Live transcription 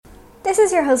This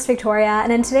is your host Victoria,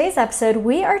 and in today's episode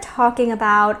we are talking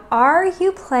about, are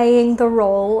you playing the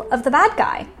role of the bad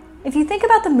guy? If you think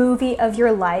about the movie of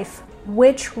your life,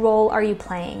 which role are you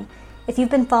playing? If you've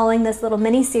been following this little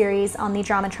mini-series on the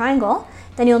drama triangle,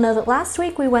 then you'll know that last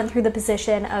week we went through the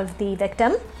position of the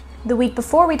victim. The week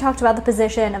before we talked about the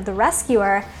position of the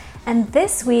rescuer, and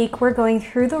this week we're going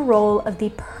through the role of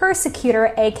the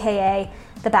persecutor, aka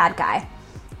the bad guy.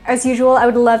 As usual, I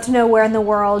would love to know where in the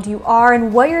world you are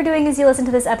and what you're doing as you listen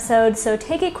to this episode, so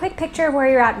take a quick picture of where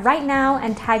you're at right now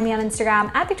and tag me on Instagram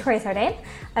at Victoria Sardane.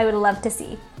 I would love to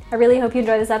see. I really hope you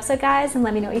enjoy this episode, guys, and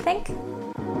let me know what you think.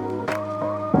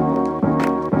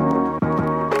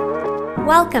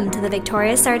 Welcome to the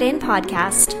Victoria Sardane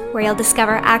podcast, where you'll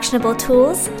discover actionable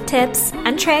tools, tips,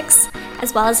 and tricks,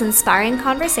 as well as inspiring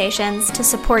conversations to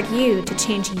support you to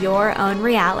change your own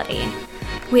reality.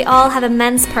 We all have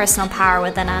immense personal power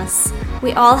within us.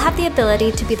 We all have the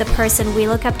ability to be the person we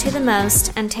look up to the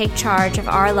most and take charge of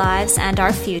our lives and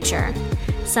our future.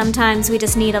 Sometimes we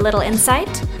just need a little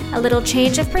insight, a little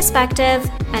change of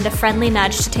perspective, and a friendly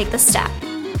nudge to take the step.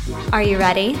 Are you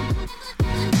ready?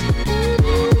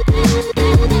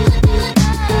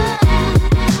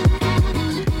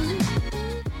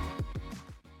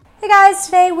 Hey guys,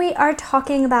 today we are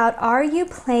talking about, are you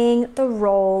playing the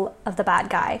role of the bad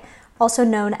guy, also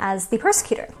known as the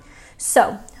persecutor?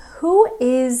 So, who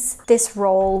is this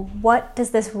role? What does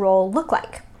this role look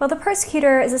like? Well, the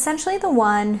persecutor is essentially the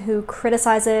one who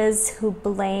criticizes, who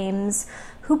blames,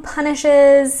 who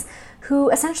punishes, who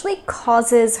essentially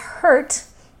causes hurt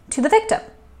to the victim.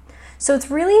 So it's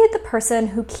really the person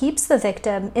who keeps the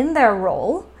victim in their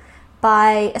role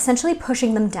by essentially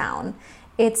pushing them down.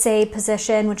 It's a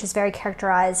position which is very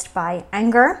characterized by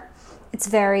anger. It's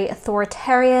very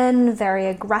authoritarian, very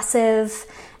aggressive,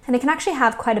 and it can actually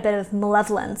have quite a bit of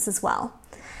malevolence as well.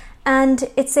 And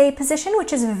it's a position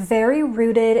which is very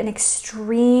rooted in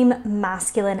extreme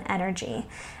masculine energy.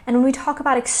 And when we talk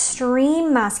about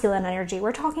extreme masculine energy,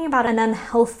 we're talking about an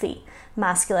unhealthy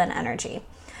masculine energy.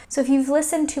 So if you've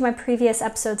listened to my previous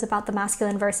episodes about the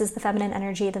masculine versus the feminine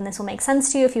energy, then this will make sense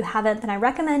to you. If you haven't, then I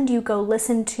recommend you go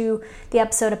listen to the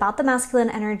episode about the masculine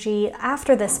energy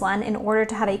after this one in order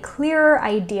to have a clearer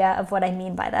idea of what I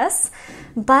mean by this.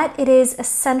 But it is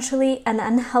essentially an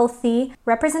unhealthy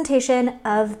representation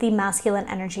of the masculine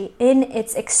energy in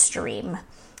its extreme.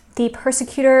 The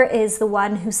persecutor is the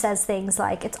one who says things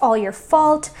like, it's all your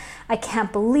fault, I can't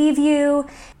believe you.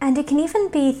 And it can even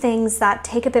be things that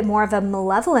take a bit more of a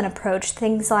malevolent approach,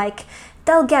 things like,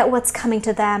 they'll get what's coming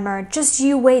to them, or just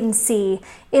you wait and see,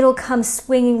 it'll come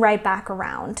swinging right back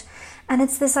around. And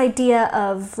it's this idea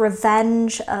of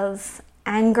revenge, of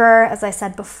anger, as I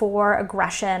said before,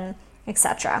 aggression,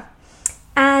 etc.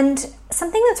 And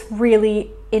something that's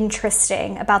really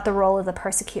interesting about the role of the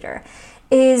persecutor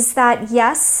is that,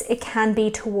 yes, it can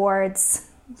be towards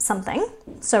something.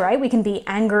 So, right, we can be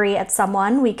angry at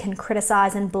someone, we can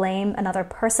criticize and blame another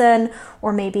person,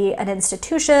 or maybe an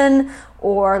institution,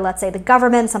 or let's say the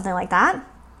government, something like that.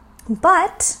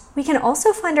 But we can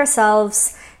also find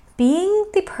ourselves being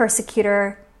the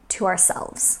persecutor to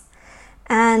ourselves.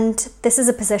 And this is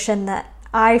a position that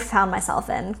I found myself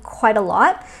in quite a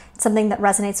lot. It's something that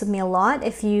resonates with me a lot.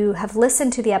 If you have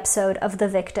listened to the episode of The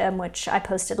Victim, which I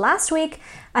posted last week,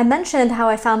 I mentioned how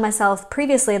I found myself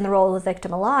previously in the role of the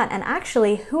victim a lot, and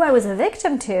actually who I was a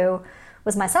victim to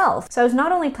was myself. So I was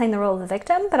not only playing the role of the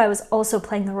victim, but I was also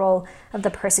playing the role of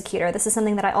the persecutor. This is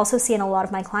something that I also see in a lot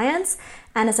of my clients,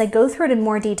 and as I go through it in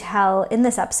more detail in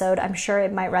this episode, I'm sure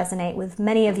it might resonate with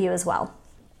many of you as well.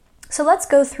 So let's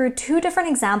go through two different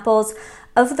examples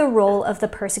of the role of the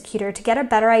persecutor to get a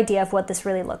better idea of what this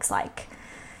really looks like.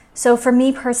 So for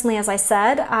me personally, as I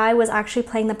said, I was actually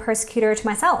playing the persecutor to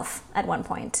myself at one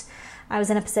point. I was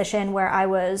in a position where I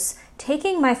was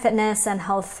taking my fitness and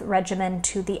health regimen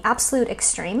to the absolute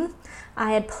extreme.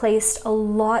 I had placed a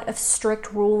lot of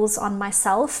strict rules on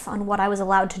myself, on what I was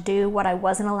allowed to do, what I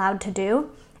wasn't allowed to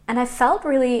do, and I felt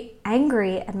really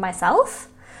angry at myself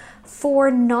for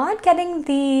not getting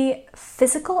the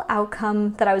physical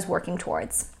outcome that I was working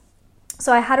towards.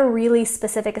 So I had a really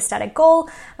specific aesthetic goal.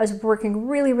 I was working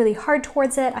really, really hard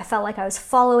towards it. I felt like I was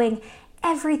following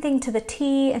everything to the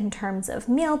T in terms of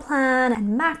meal plan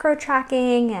and macro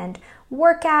tracking and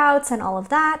workouts and all of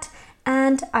that.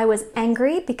 And I was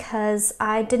angry because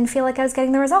I didn't feel like I was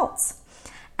getting the results.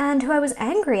 And who I was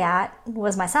angry at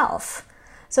was myself.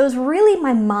 So it was really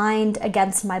my mind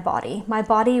against my body. My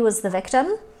body was the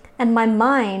victim, and my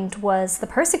mind was the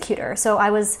persecutor. So I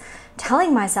was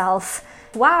telling myself,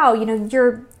 wow,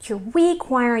 you're weak.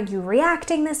 Why aren't you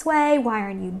reacting this way? Why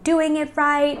aren't you doing it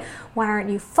right? Why aren't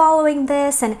you following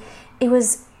this? And it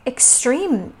was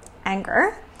extreme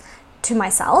anger to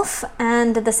myself.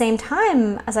 And at the same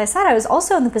time, as I said, I was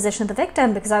also in the position of the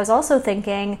victim, because I was also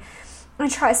thinking, I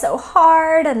try so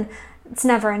hard and it's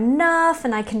never enough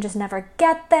and I can just never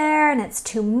get there and it's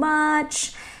too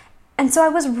much. And so I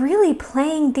was really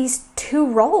playing these two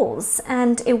roles.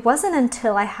 And it wasn't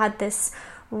until I had this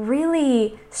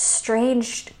really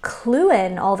strange clue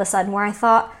in all of a sudden where I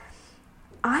thought,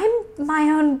 I'm my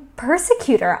own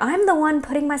persecutor. I'm the one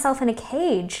putting myself in a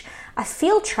cage. I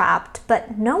feel trapped,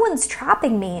 but no one's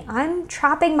trapping me. I'm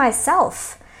trapping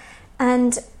myself.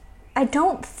 And I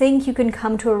don't think you can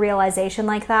come to a realization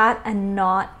like that and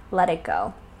not let it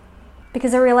go.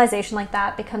 Because a realization like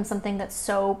that becomes something that's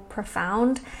so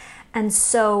profound and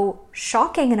so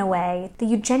shocking in a way that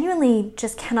you genuinely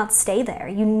just cannot stay there.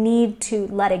 You need to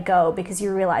let it go because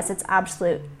you realize it's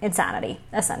absolute insanity,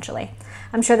 essentially.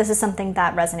 I'm sure this is something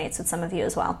that resonates with some of you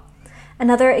as well.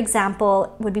 Another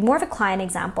example would be more of a client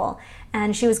example,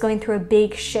 and she was going through a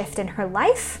big shift in her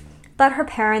life, but her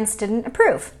parents didn't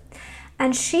approve.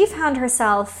 And she found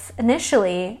herself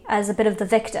initially as a bit of the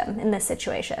victim in this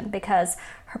situation because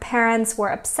her parents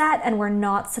were upset and were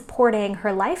not supporting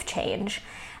her life change.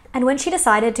 And when she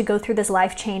decided to go through this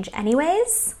life change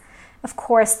anyways, of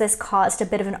course, this caused a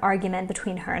bit of an argument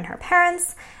between her and her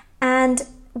parents. And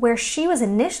where she was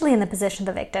initially in the position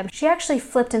of the victim, she actually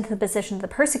flipped into the position of the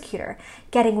persecutor,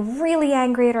 getting really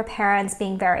angry at her parents,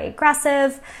 being very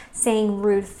aggressive, saying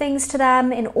rude things to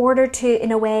them in order to,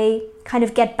 in a way, kind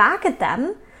of get back at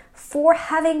them for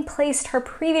having placed her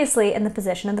previously in the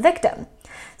position of the victim.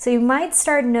 So you might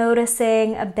start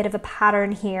noticing a bit of a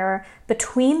pattern here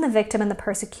between the victim and the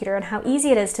persecutor and how easy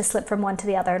it is to slip from one to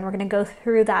the other. And we're going to go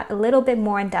through that a little bit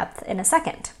more in depth in a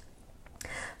second.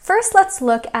 First, let's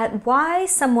look at why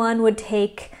someone would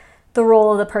take the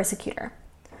role of the persecutor,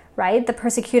 right? The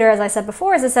persecutor, as I said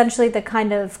before, is essentially the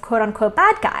kind of quote-unquote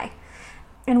bad guy.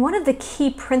 And one of the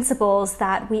key principles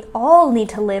that we all need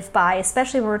to live by,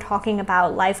 especially when we're talking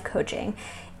about life coaching,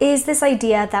 is this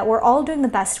idea that we're all doing the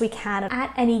best we can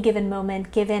at any given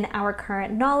moment, given our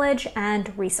current knowledge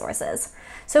and resources.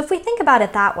 So if we think about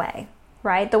it that way,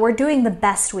 right, that we're doing the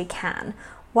best we can,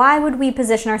 why would we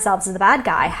position ourselves as the bad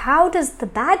guy? How does the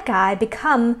bad guy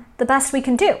become the best we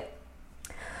can do?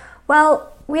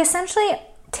 Well, we essentially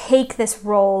take this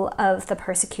role of the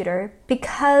persecutor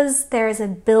because there is a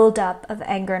buildup of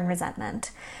anger and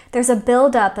resentment. There's a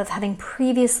buildup of having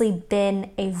previously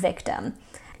been a victim.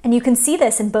 And you can see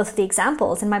this in both of the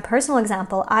examples. In my personal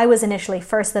example, I was initially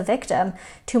first the victim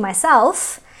to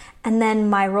myself, and then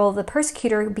my role of the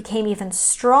persecutor became even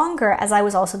stronger as I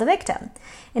was also the victim.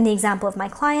 In the example of my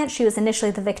client, she was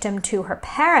initially the victim to her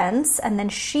parents, and then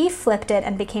she flipped it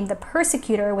and became the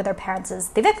persecutor with her parents as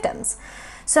the victims.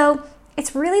 So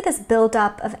it's really this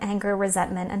buildup of anger,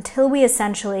 resentment, until we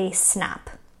essentially snap.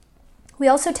 We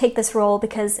also take this role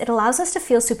because it allows us to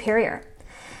feel superior.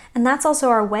 And that's also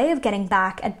our way of getting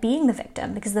back at being the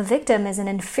victim, because the victim is an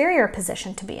inferior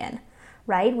position to be in,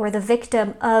 right? We're the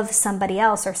victim of somebody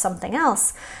else or something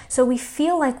else. So we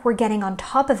feel like we're getting on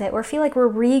top of it. We feel like we're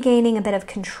regaining a bit of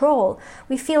control.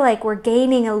 We feel like we're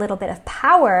gaining a little bit of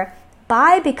power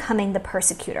by becoming the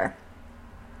persecutor.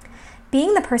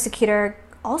 Being the persecutor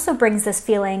also brings this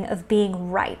feeling of being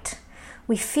right.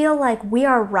 We feel like we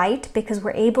are right because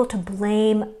we're able to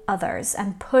blame others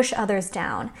and push others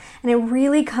down. And it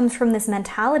really comes from this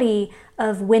mentality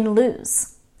of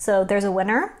win-lose. So there's a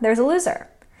winner, there's a loser.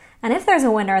 And if there's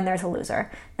a winner and there's a loser,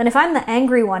 then if I'm the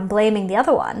angry one blaming the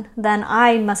other one, then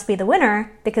I must be the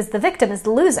winner because the victim is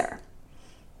the loser.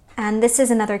 And this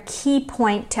is another key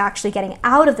point to actually getting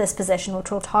out of this position,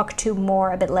 which we'll talk to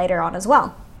more a bit later on as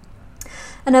well.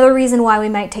 Another reason why we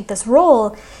might take this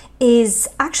role is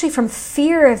actually from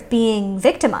fear of being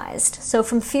victimized. So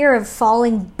from fear of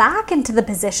falling back into the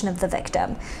position of the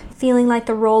victim, feeling like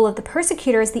the role of the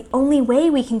persecutor is the only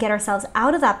way we can get ourselves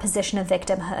out of that position of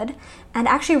victimhood and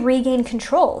actually regain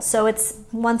control. So it's,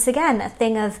 once again, a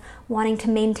thing of wanting to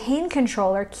maintain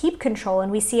control or keep control,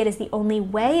 and we see it as the only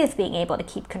way of being able to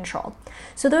keep control.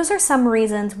 So those are some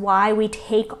reasons why we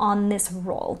take on this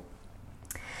role.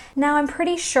 Now, I'm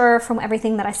pretty sure from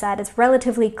everything that I said, it's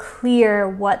relatively clear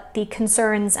what the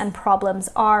concerns and problems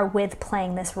are with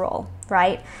playing this role,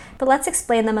 right? But let's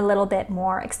explain them a little bit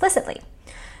more explicitly.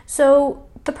 So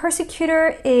the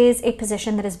persecutor is a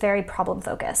position that is very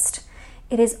problem-focused.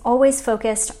 It is always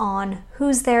focused on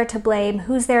who's there to blame,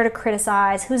 who's there to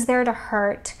criticize, who's there to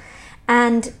hurt,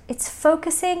 and it's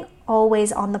focusing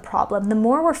always on the problem. The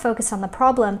more we're focused on the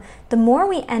problem, the more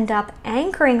we end up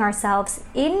anchoring ourselves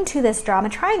into this drama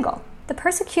triangle. The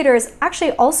persecutor is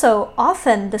actually also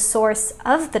often the source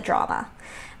of the drama.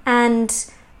 And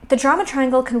The drama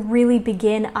triangle can really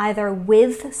begin either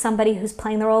with somebody who's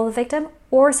playing the role of the victim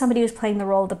or somebody who's playing the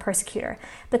role of the persecutor.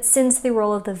 But since the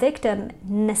role of the victim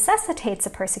necessitates a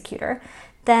persecutor,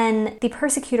 then the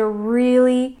persecutor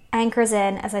really anchors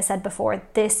in, as I said before,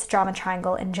 this drama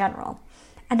triangle in general.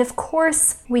 And of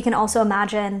course, we can also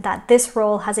imagine that this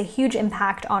role has a huge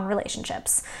impact on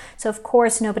relationships. So of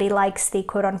course, nobody likes the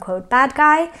quote-unquote bad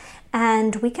guy,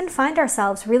 and we can find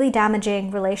ourselves really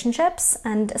damaging relationships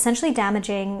and essentially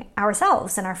damaging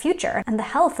ourselves and our future and the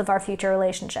health of our future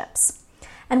relationships.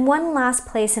 And one last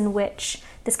place in which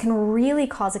this can really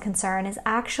cause a concern is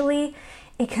actually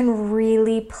it can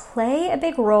really play a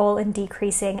big role in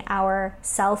decreasing our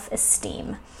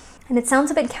self-esteem. And it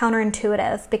sounds a bit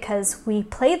counterintuitive because we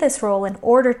play this role in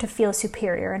order to feel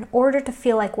superior, in order to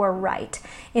feel like we're right,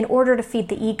 in order to feed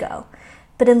the ego.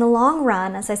 But in the long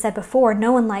run, as I said before,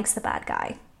 no one likes the bad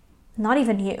guy, not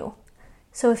even you.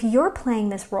 So if you're playing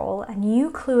this role and you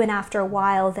clue in after a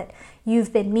while that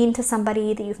you've been mean to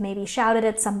somebody, that you've maybe shouted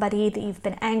at somebody, that you've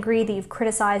been angry, that you've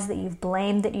criticized, that you've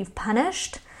blamed, that you've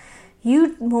punished,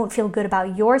 you won't feel good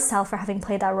about yourself for having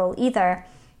played that role either.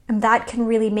 And that can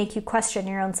really make you question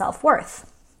your own self-worth.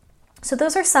 So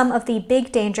those are some of the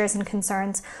big dangers and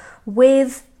concerns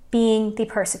with being the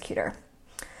persecutor.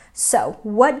 So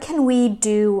what can we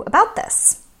do about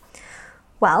this?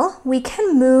 Well, we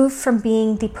can move from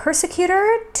being the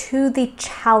persecutor to the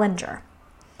challenger.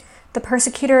 The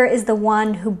persecutor is the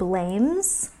one who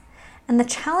blames, and the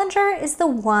challenger is the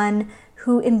one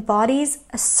who embodies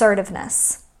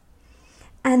assertiveness.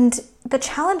 And the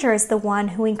challenger is the one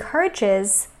who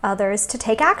encourages others to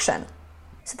take action.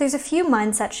 So there's a few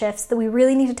mindset shifts that we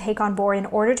really need to take on board in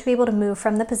order to be able to move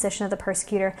from the position of the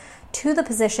persecutor to the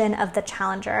position of the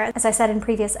challenger. As I said in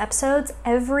previous episodes,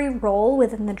 every role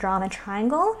within the drama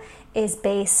triangle is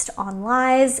based on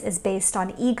lies, is based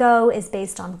on ego, is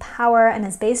based on power, and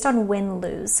is based on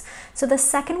win-lose. So the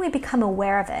second we become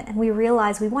aware of it and we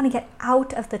realize we want to get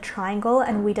out of the triangle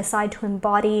and we decide to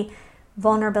embody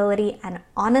vulnerability and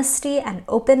honesty and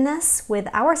openness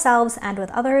with ourselves and with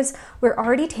others, we're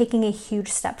already taking a huge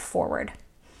step forward.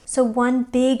 So one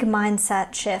big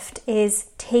mindset shift is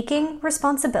taking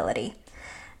responsibility.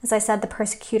 As I said, the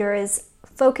persecutor is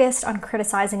focused on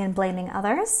criticizing and blaming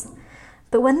others.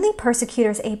 But when the persecutor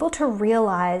is able to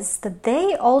realize that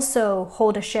they also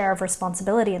hold a share of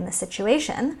responsibility in the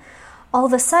situation, all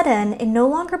of a sudden it no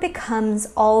longer becomes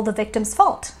all the victim's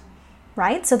fault.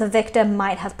 Right? So the victim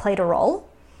might have played a role,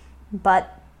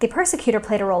 but the persecutor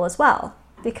played a role as well,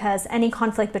 because any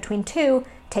conflict between two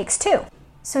takes two.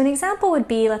 So an example would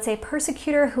be, let's say, a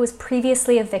persecutor who was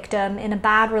previously a victim in a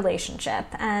bad relationship,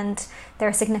 and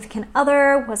their significant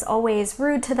other was always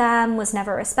rude to them, was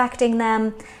never respecting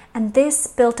them, and this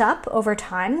built up over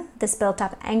time. This built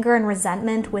up anger and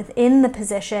resentment within the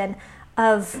position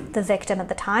of the victim at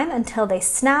the time until they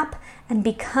snap and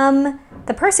become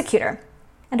the persecutor.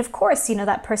 And of course,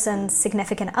 that person's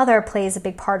significant other plays a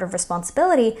big part of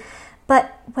responsibility.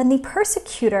 But when the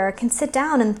persecutor can sit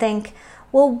down and think,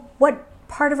 well, what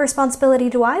part of responsibility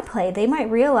do I play? They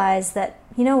might realize that,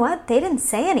 you know what, they didn't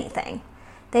say anything.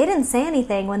 They didn't say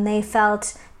anything when they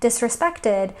felt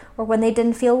disrespected, or when they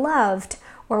didn't feel loved,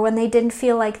 or when they didn't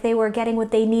feel like they were getting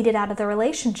what they needed out of the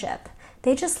relationship.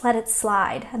 They just let it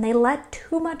slide, and they let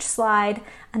too much slide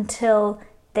until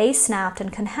they snapped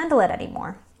and couldn't handle it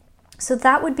anymore. So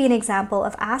that would be an example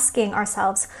of asking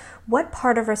ourselves, what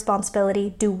part of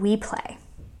responsibility do we play?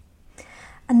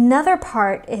 Another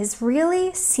part is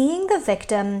really seeing the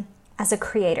victim as a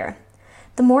creator.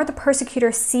 The more the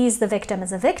persecutor sees the victim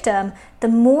as a victim, the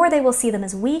more they will see them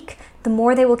as weak, the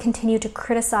more they will continue to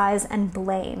criticize and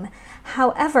blame.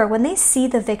 However, when they see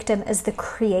the victim as the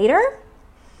creator,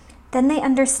 then they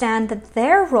understand that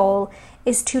their role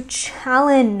is to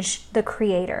challenge the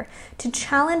creator, to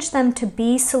challenge them to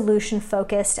be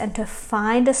solution-focused and to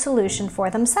find a solution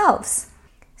for themselves.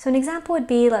 So an example would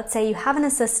be, let's say you have an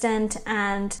assistant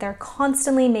and they're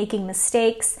constantly making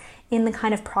mistakes in the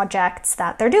kind of projects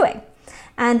that they're doing.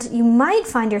 And you might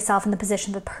find yourself in the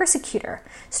position of the persecutor,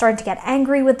 starting to get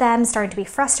angry with them, starting to be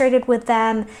frustrated with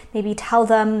them, maybe tell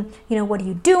them, what are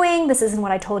you doing? This isn't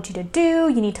what I told you to do.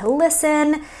 You need to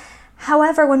listen.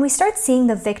 However, when we start seeing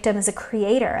the victim as a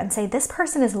creator and say, this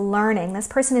person is learning, this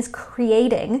person is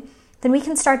creating, then we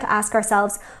can start to ask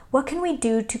ourselves, what can we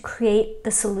do to create the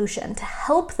solution, to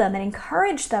help them and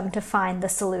encourage them to find the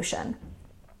solution?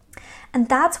 And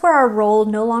that's where our role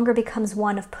no longer becomes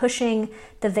one of pushing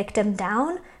the victim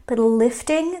down, but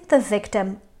lifting the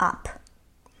victim up.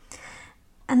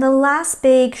 And the last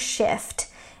big shift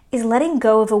is letting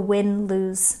go of a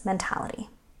win-lose mentality.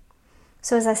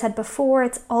 So as I said before,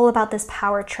 it's all about this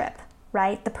power trip.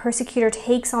 right? The persecutor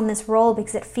takes on this role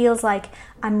because it feels like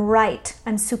I'm right,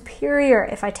 I'm superior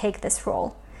if I take this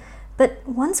role. But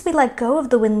once we let go of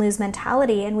the win-lose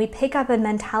mentality and we pick up a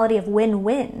mentality of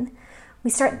win-win, we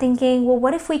start thinking, well,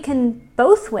 what if we can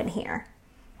both win here?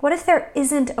 What if there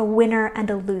isn't a winner and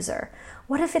a loser?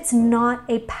 What if it's not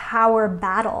a power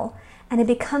battle and it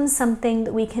becomes something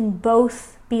that we can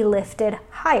both be lifted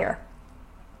higher?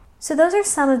 So those are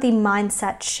some of the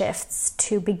mindset shifts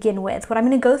to begin with. What I'm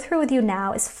going to go through with you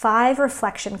now is 5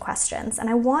 reflection questions, and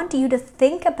I want you to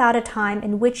think about a time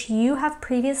in which you have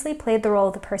previously played the role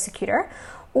of the persecutor,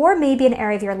 or maybe an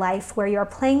area of your life where you're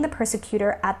playing the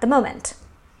persecutor at the moment.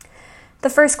 The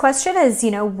first question is,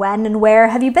 when and where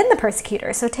have you been the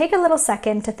persecutor? So take a little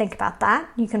second to think about that.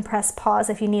 You can press pause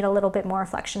if you need a little bit more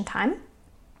reflection time.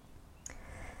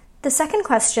 The second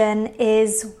question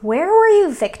is, where were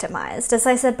you victimized? As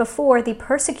I said before, the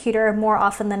persecutor, more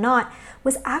often than not,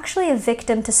 was actually a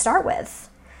victim to start with.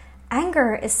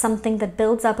 Anger is something that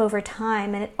builds up over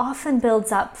time, and it often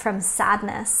builds up from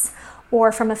sadness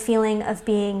or from a feeling of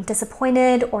being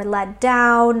disappointed or let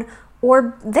down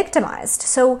or victimized.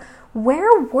 So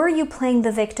where were you playing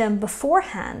the victim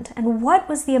beforehand, and what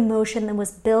was the emotion that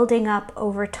was building up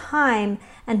over time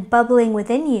and bubbling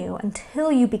within you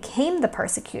until you became the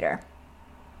persecutor?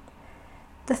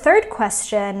 The third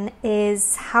question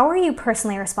is, how are you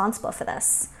personally responsible for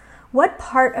this? What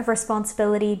part of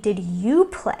responsibility did you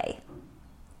play?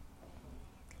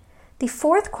 The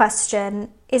fourth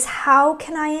question is, how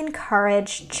can I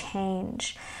encourage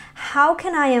change? How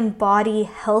can I embody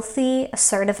healthy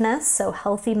assertiveness, so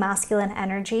healthy masculine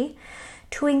energy,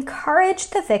 to encourage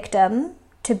the victim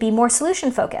to be more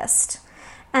solution-focused?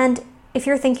 And if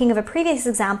you're thinking of a previous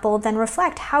example, then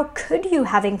reflect, how could you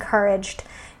have encouraged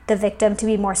the victim to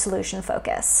be more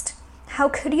solution-focused? How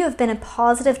could you have been a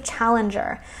positive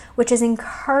challenger, which is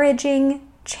encouraging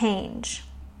change?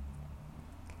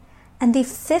 And the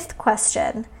fifth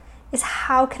question is,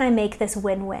 how can I make this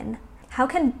win-win? How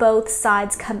can both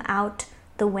sides come out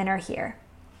the winner here?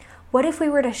 What if we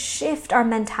were to shift our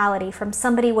mentality from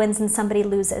somebody wins and somebody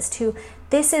loses to,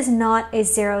 this is not a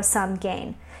zero-sum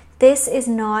game. This is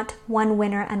not one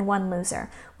winner and one loser.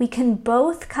 We can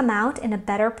both come out in a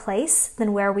better place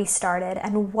than where we started.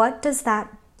 And what does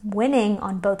that winning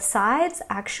on both sides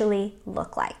actually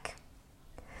look like?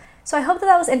 So I hope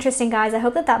that was interesting, guys. I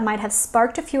hope that might have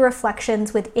sparked a few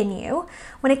reflections within you.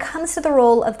 When it comes to the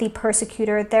role of the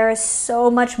persecutor, there is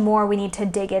so much more we need to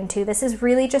dig into. This is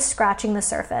really just scratching the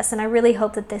surface, and I really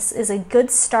hope that this is a good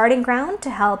starting ground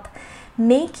to help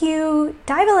make you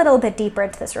dive a little bit deeper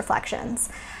into these reflections.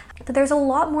 But there's a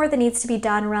lot more that needs to be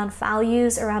done around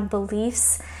values, around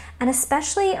beliefs, and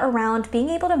especially around being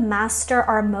able to master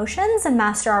our emotions and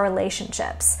master our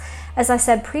relationships. As I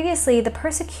said previously, the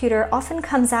persecutor often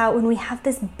comes out when we have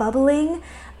this bubbling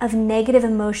of negative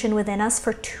emotion within us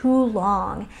for too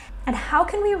long. And how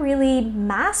can we really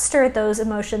master those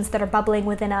emotions that are bubbling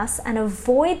within us and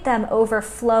avoid them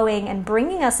overflowing and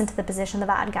bringing us into the position of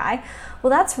the bad guy?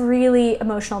 Well, that's really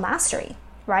emotional mastery,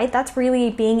 right? That's really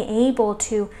being able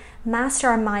to master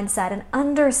our mindset and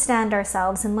understand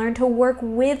ourselves and learn to work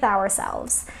with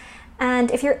ourselves.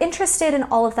 And if you're interested in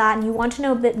all of that and you want to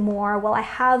know a bit more, well, I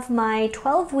have my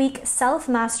 12-week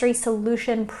self-mastery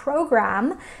solution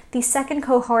program. The second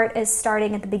cohort is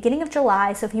starting at the beginning of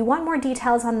July. So if you want more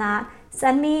details on that,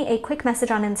 send me a quick message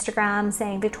on Instagram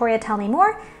saying, Victoria, tell me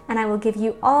more, and I will give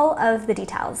you all of the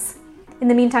details. In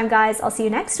the meantime, guys, I'll see you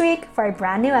next week for a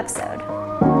brand new episode.